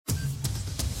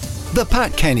The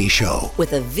Pat Kenny Show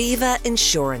with Aviva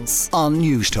Insurance on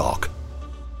News Talk.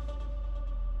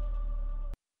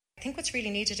 I think what's really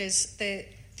needed is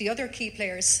the other key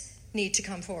players need to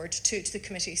come forward to the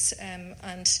committees,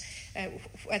 and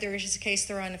whether it is a case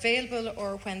they're unavailable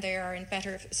or when they are in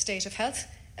better state of health.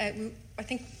 I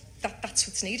think that's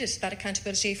what's needed, that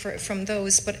accountability from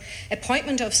those. But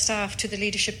appointment of staff to the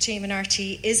leadership team in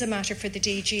RTE is a matter for the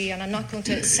DG, and I'm not going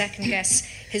to second guess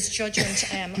his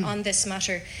judgment on this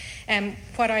matter.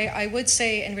 What I would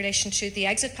say in relation to the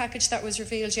exit package that was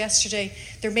revealed yesterday,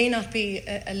 there may not be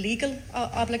a legal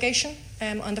obligation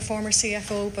on the former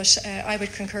CFO, but I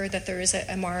would concur that there is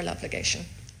a moral obligation.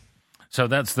 So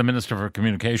that's the Minister for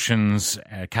Communications,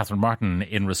 Catherine Martin,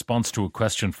 in response to a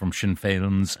question from Sinn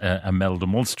Féin's Imelda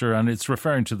Munster, and it's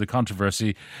referring to the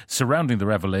controversy surrounding the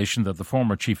revelation that the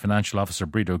former Chief Financial Officer,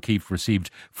 Breda O'Keeffe, received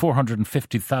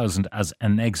 $450,000 as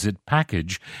an exit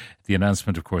package. The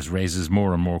announcement, of course, raises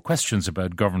more and more questions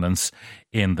about governance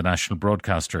in the national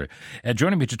broadcaster.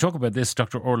 Joining me to talk about this,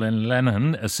 Dr Orla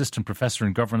Linehan, Assistant Professor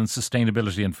in Governance,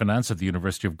 Sustainability and Finance at the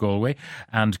University of Galway,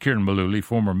 and Ciaran Mullooly,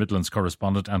 former Midlands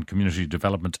Correspondent and Community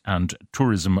Development and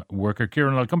Tourism Worker.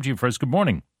 Ciaran, I'll come to you first. Good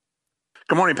morning.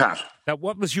 Good morning, Pat. Now,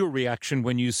 what was your reaction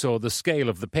when you saw the scale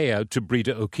of the payout to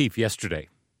Breda O'Keeffe yesterday?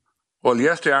 Well,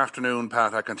 yesterday afternoon,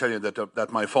 Pat, I can tell you that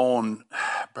my phone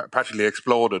practically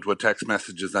exploded with text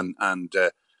messages and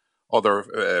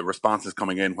other responses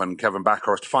coming in when Kevin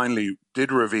Backhurst finally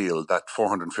did reveal that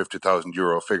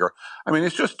 €450,000 figure. I mean,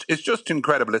 it's just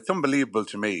incredible. It's unbelievable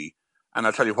to me, and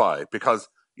I'll tell you why. Because,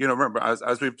 you know, remember,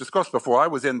 as we've discussed before, I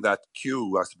was in that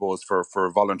queue, I suppose,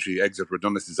 for voluntary exit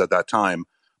redundancies at that time.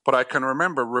 But I can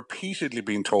remember repeatedly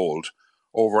being told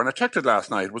and I checked it last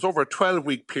night, it was over a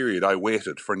 12-week period I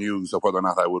waited for news of whether or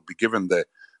not I would be given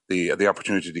the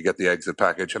opportunity to get the exit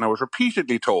package. And I was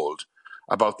repeatedly told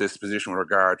about this position with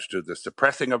regard to the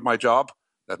suppressing of my job,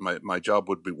 that my job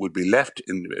would be left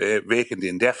vacant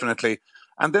indefinitely.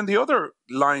 And then the other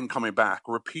line coming back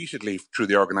repeatedly through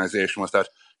the organisation was that,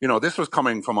 you know, this was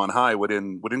coming from on high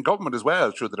within government as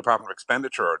well, through the Department of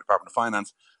Expenditure or Department of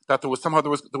Finance, that there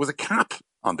was a cap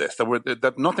on this,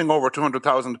 that nothing over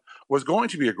 200,000 was going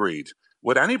to be agreed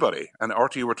with anybody. And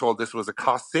RTE were told this was a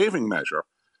cost-saving measure.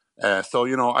 So,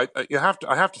 you know, I have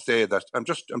to say that I'm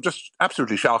just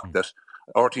absolutely shocked that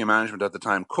RTE management at the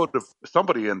time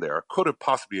somebody in there could have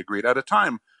possibly agreed at a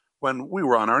time when we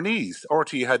were on our knees.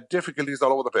 RTE had difficulties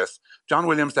all over the place. John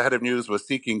Williams, the head of news, was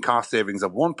seeking cost savings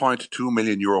of €1.2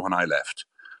 million when I left.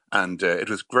 And it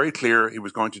was very clear he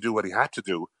was going to do what he had to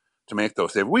do to make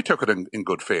those savings. We took it in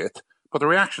good faith. But the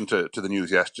reaction to the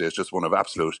news yesterday is just one of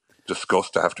absolute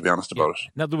disgust, I have to be honest about it.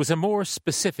 Now, there was a more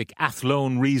specific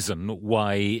Athlone reason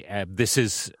why this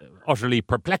is utterly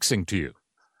perplexing to you.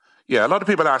 Yeah, a lot of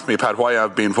people ask me, Pat, why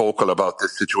I've been vocal about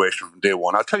this situation from day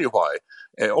one. I'll tell you why.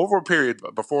 Over a period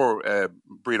before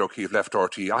Breda O'Keeffe left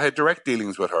RTE, I had direct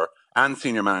dealings with her and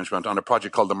senior management on a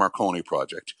project called the Marconi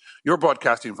Project. You're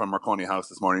broadcasting from Marconi House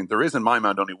this morning. There is, in my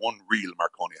mind, only one real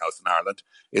Marconi House in Ireland.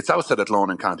 It's outside Athlone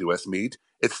in County Westmeath.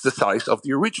 It's the site of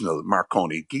the original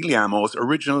Marconi, Guglielmo's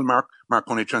original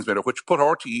Marconi transmitter, which put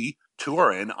RTE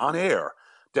 2RN on air.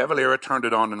 De Valera turned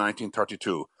it on in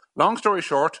 1932. Long story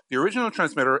short, the original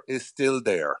transmitter is still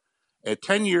there.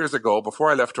 10 years ago, before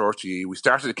I left RTE, we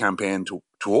started a campaign to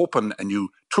open a new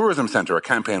tourism centre. A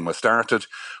campaign was started.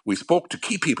 We spoke to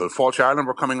key people. Fáilte Ireland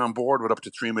were coming on board with up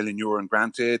to €3 million in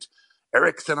grant aid.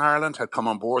 Ericsson Ireland had come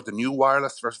on board, the new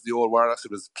wireless versus the old wireless.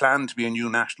 It was planned to be a new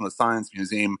National Science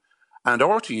Museum. And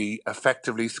RTE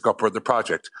effectively scuppered the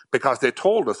project because they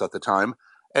told us at the time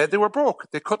they were broke.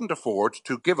 They couldn't afford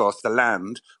to give us the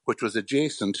land which was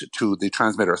adjacent to the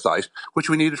transmitter site, which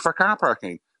we needed for car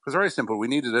parking. It was very simple. We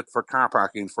needed it for car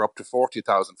parking for up to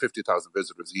 40,000, 50,000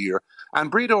 visitors a year.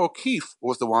 And Breda O'Keeffe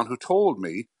was the one who told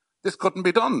me this couldn't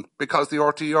be done because the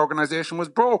RTE organisation was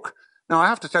broke. Now, I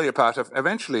have to tell you, Pat,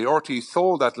 eventually RTE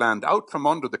sold that land out from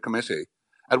under the committee.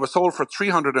 It was sold for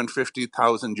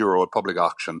 €350,000 at public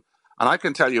auction. And I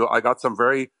can tell you, I got some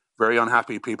very, very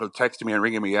unhappy people texting me and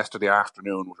ringing me yesterday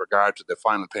afternoon with regard to the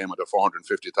final payment of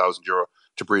 €450,000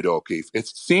 to Breda O'Keeffe.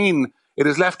 It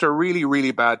has left a really,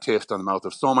 really bad taste on the mouth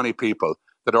of so many people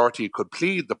that RTE could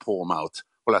plead the poor mouth,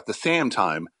 while at the same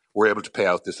time we're able to pay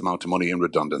out this amount of money in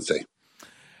redundancy.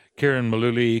 Ciaran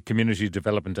Mullooly, Community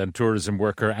Development and Tourism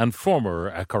Worker and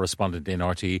former correspondent in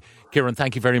RTE. Ciaran,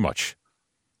 thank you very much.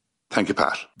 Thank you,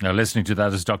 Pat. Now, listening to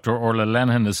that is Dr Orla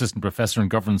Linehan, Assistant Professor in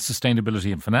Governance,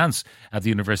 Sustainability and Finance at the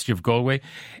University of Galway.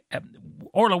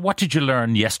 Orla, what did you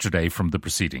learn yesterday from the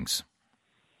proceedings?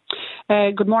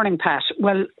 Good morning, Pat.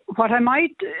 Well, what I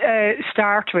might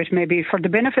start with, maybe for the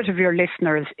benefit of your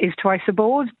listeners, is to, I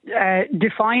suppose,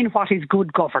 define what is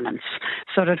good governance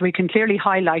so that we can clearly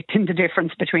highlight the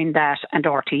difference between that and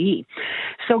RTE.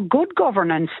 So good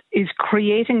governance is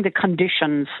creating the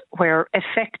conditions where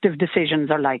effective decisions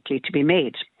are likely to be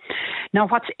made. Now,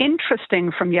 what's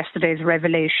interesting from yesterday's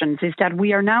revelations is that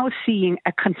we are now seeing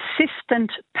a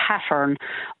consistent pattern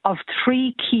of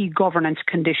three key governance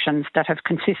conditions that have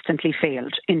consistently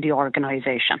failed in the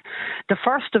organisation. The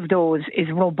first of those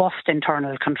is robust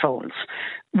internal controls.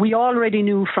 We already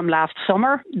knew from last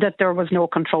summer that there was no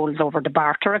controls over the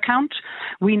barter account.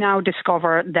 We now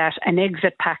discover that an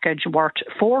exit package worth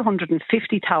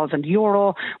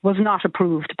 €450,000 was not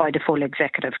approved by the full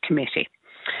executive committee.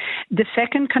 The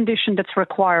second condition that's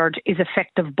required is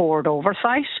effective board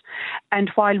oversight. And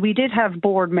while we did have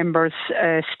board members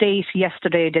state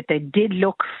yesterday that they did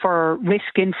look for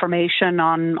risk information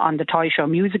on the Toy Show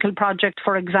musical project,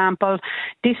 for example,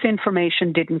 this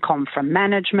information didn't come from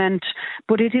management,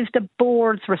 but it is the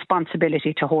board's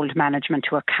responsibility to hold management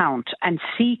to account and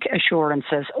seek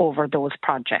assurances over those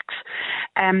projects.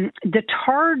 The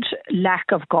third lack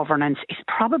of governance is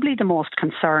probably the most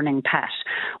concerning, Pat.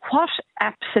 What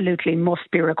absolutely must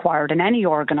be required in any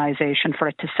organisation for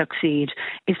it to succeed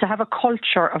is to have a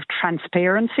culture of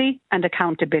transparency and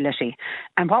accountability.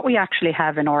 And what we actually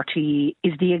have in RTE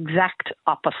is the exact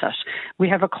opposite. We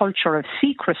have a culture of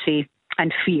secrecy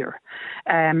and fear.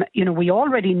 We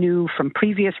already knew from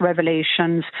previous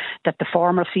revelations that the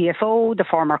former CFO, the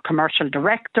former commercial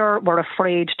director were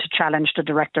afraid to challenge the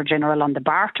Director General on the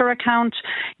barter account.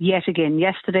 Yet again,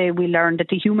 yesterday we learned that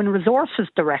the Human Resources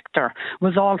Director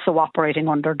was also operating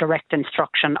under direct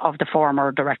instruction of the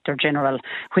former Director General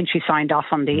when she signed off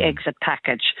on the exit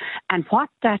package. And what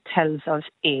that tells us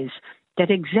is that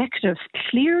executives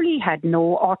clearly had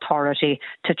no authority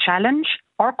to challenge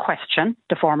or question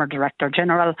the former Director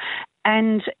General,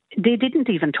 and they didn't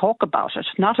even talk about it.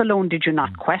 Not alone did you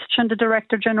not question the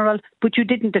Director General, but you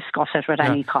didn't discuss it with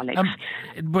any colleagues.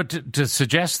 But to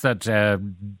suggest that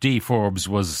D. Forbes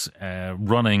was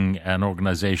running an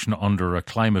organisation under a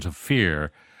climate of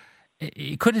fear,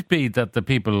 could it be that the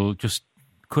people just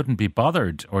couldn't be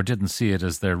bothered or didn't see it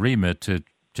as their remit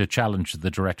to challenge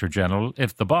the Director General?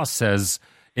 If the boss says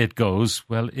it goes,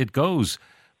 well, it goes.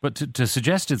 But to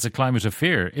suggest it's a climate of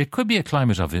fear, it could be a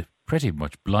climate of pretty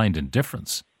much blind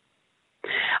indifference.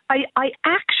 I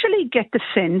actually get the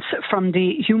sense from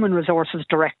the Human Resources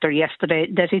Director yesterday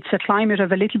that it's a climate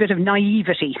of a little bit of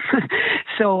naivety.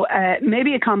 So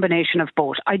maybe a combination of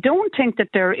both. I don't think that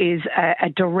there is a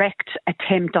direct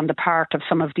attempt on the part of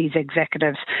some of these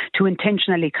executives to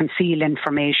intentionally conceal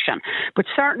information. But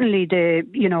certainly the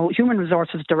Human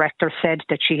Resources Director said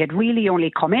that she had really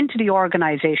only come into the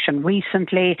organisation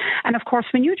recently. And of course,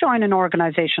 when you join an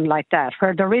organisation like that,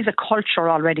 where there is a culture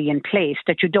already in place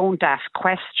that you don't ask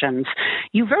questions,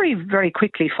 you very, very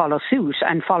quickly follow suit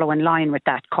and follow in line with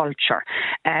that culture.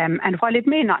 And while it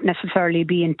may not necessarily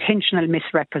be intentional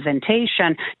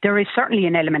misrepresentation, there is certainly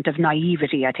an element of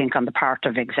naivety, I think, on the part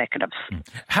of executives.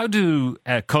 How do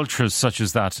cultures such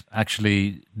as that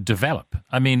actually develop?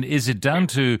 I mean, is it down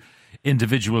to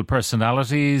individual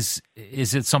personalities?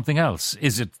 Is it something else?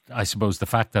 Is it, I suppose, the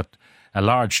fact that a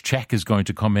large cheque is going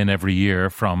to come in every year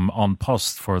from An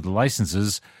Post for the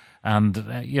licences, and,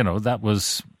 that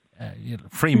was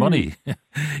free money.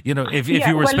 If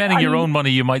you were spending your own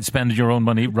money, you might spend your own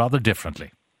money rather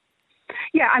differently.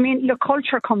 Yeah, I mean, look,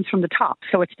 culture comes from the top,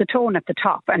 so it's the tone at the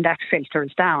top, and that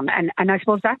filters down. And I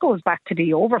suppose that goes back to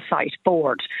the oversight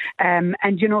board. And,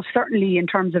 certainly in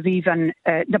terms of even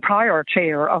the prior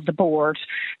chair of the board,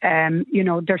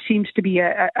 there seems to be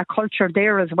a culture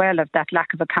there as well of that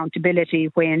lack of accountability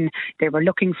when they were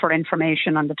looking for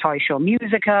information on the Toy Show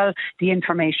musical. The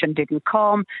information didn't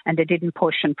come, and they didn't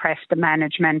push and press the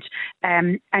management.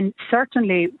 And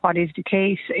certainly what is the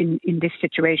case in this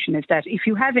situation is that if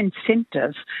you have incentives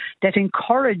that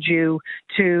encourage you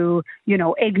to,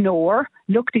 ignore,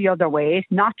 look the other way,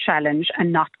 not challenge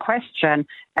and not question,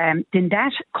 then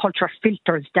that culture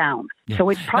filters down. Yeah. So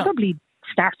it probably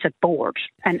starts at board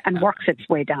and works its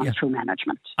way down through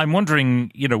management. I'm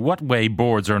wondering, what way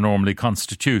boards are normally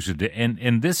constituted.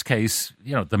 In this case,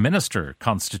 the minister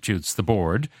constitutes the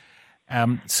board.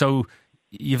 So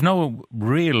you've no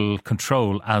real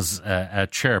control as a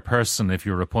chairperson if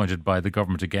you're appointed by the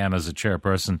government again as a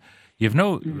chairperson. You've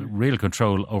no real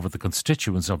control over the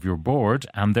constituents of your board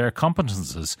and their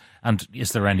competences. And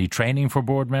is there any training for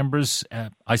board members?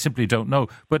 I simply don't know.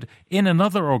 But in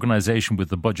another organisation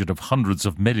with a budget of hundreds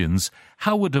of millions,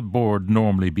 how would a board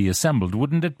normally be assembled?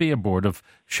 Wouldn't it be a board of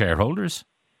shareholders?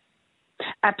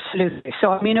 Absolutely.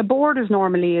 So, I mean, a board is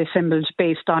normally assembled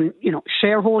based on,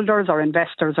 shareholders or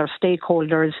investors or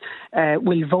stakeholders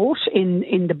will vote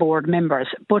in the board members.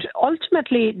 But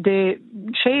ultimately, the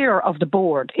chair of the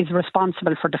board is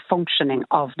responsible for the functioning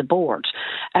of the board.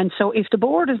 And so if the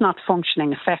board is not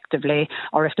functioning effectively,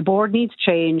 or if the board needs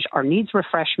change or needs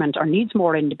refreshment or needs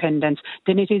more independence,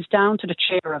 then it is down to the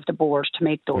chair of the board to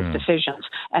make those decisions.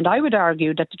 And I would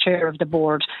argue that the chair of the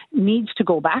board needs to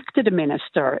go back to the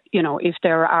minister. If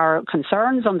there are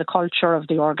concerns on the culture of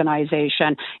the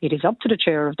organisation, it is up to the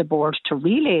chair of the board to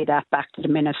relay that back to the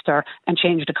minister and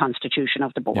change the constitution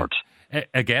of the board. Yeah.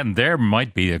 Again, there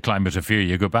might be a climate of fear.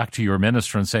 You go back to your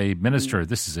minister and say, Minister,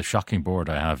 this is a shocking board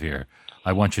I have here.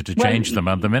 I want you to change them.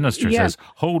 And the minister says,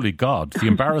 holy God, the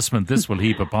embarrassment this will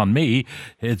heap upon me.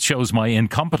 It shows my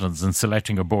incompetence in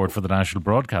selecting a board for the national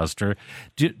broadcaster.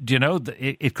 Do you know,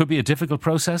 it could be a difficult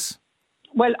process?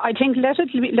 Well, I think let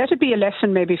it be a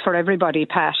lesson maybe for everybody,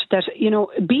 Pat, that,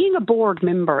 being a board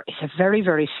member is a very,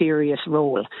 very serious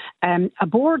role. A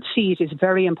board seat is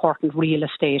very important real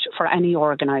estate for any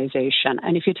organisation.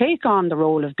 And if you take on the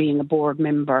role of being a board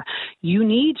member, you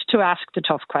need to ask the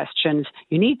tough questions,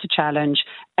 you need to challenge,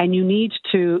 and you need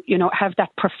to, have that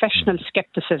professional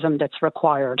scepticism that's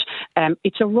required.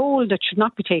 It's a role that should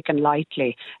not be taken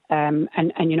lightly. And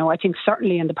I think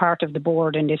certainly in the part of the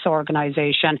board in this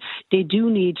organisation, they do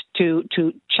need to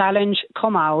challenge,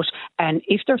 come out, and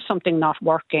if there's something not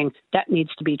working, that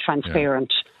needs to be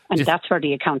transparent. And that's where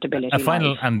the accountability lies. A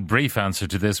final and brief answer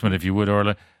to this one, if you would,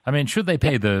 Orla. I mean, should they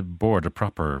pay the board a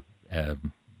proper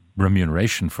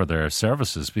remuneration for their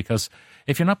services? Because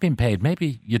if you're not being paid,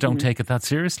 maybe you don't take it that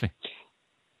seriously.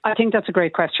 I think that's a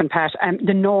great question, Pat.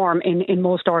 The norm in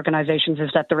most organisations is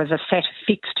that there is a set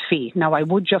fixed fee. Now, I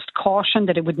would just caution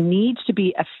that it would need to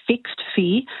be a fixed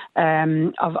fee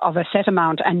of a set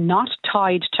amount and not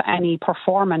tied to any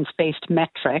performance-based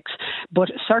metrics,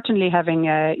 but certainly having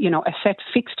a set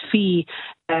fixed fee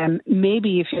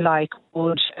maybe, if you like,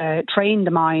 would train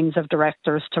the minds of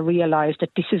directors to realise that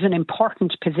this is an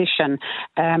important position.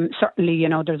 Certainly,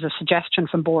 there's a suggestion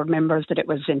from board members that it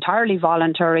was entirely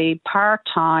voluntary,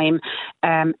 part-time,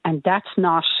 and that's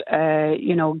not,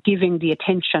 giving the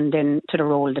attention then to the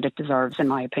role that it deserves, in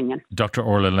my opinion. Dr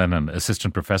Orla Linehan,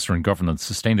 Assistant Professor in Governance,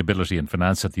 Sustainability and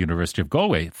Finance at the University of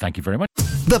Galway. Thank you very much.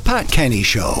 The Pat Kenny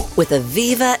Show. With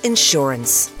Aviva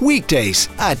Insurance. Weekdays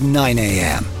at 9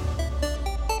 a.m.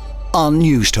 on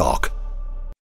News Talk.